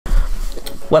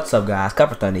What's up, guys?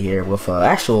 Copper Thunder here with an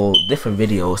actual different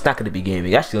video. It's not going to be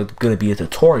gaming. It's actually going to be a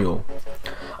tutorial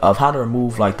of how to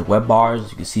remove like the web bars.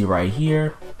 You can see right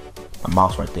here, my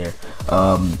mouse right there.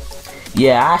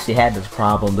 Yeah, I actually had this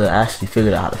problem, but I actually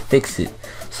figured out how to fix it.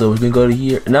 So we're gonna go to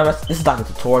here. Now this is like a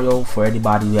tutorial for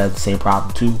anybody who has the same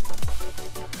problem too.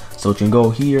 So what you can go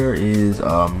here is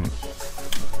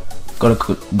go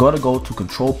to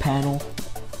control panel.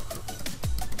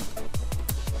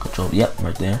 Control, yep,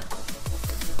 right there.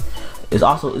 It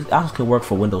also can work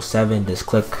for Windows 7. Just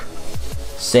click,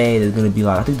 say there's gonna be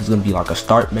like, I think there's gonna be like a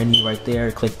start menu right there.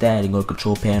 Click that and go to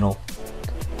control panel,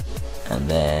 and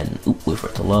then wait for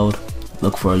it to load.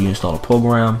 Look for Uninstall a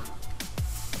program.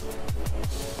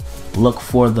 Look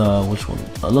for the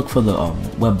look for the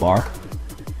web bar.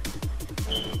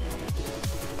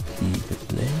 See if it's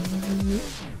there.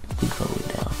 Click all the way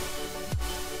down.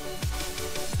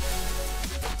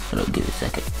 It'll give it a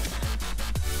second.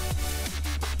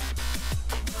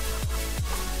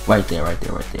 Right there, right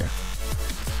there, right there.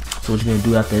 So what you're gonna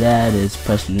do after that is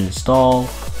press Uninstall.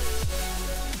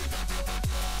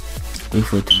 Wait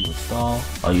for it to install.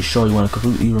 Are you sure you want to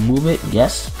completely remove it?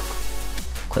 Yes.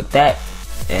 Click that,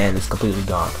 and it's completely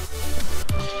gone.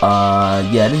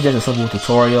 Yeah, this is just a simple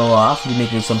tutorial. I'll also be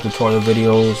making some tutorial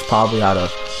videos, probably how to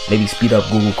maybe speed up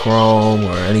Google Chrome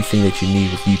or anything that you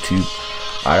need with YouTube.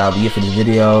 Alright, that'll be it for this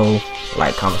video.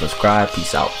 Like, comment, subscribe.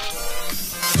 Peace out.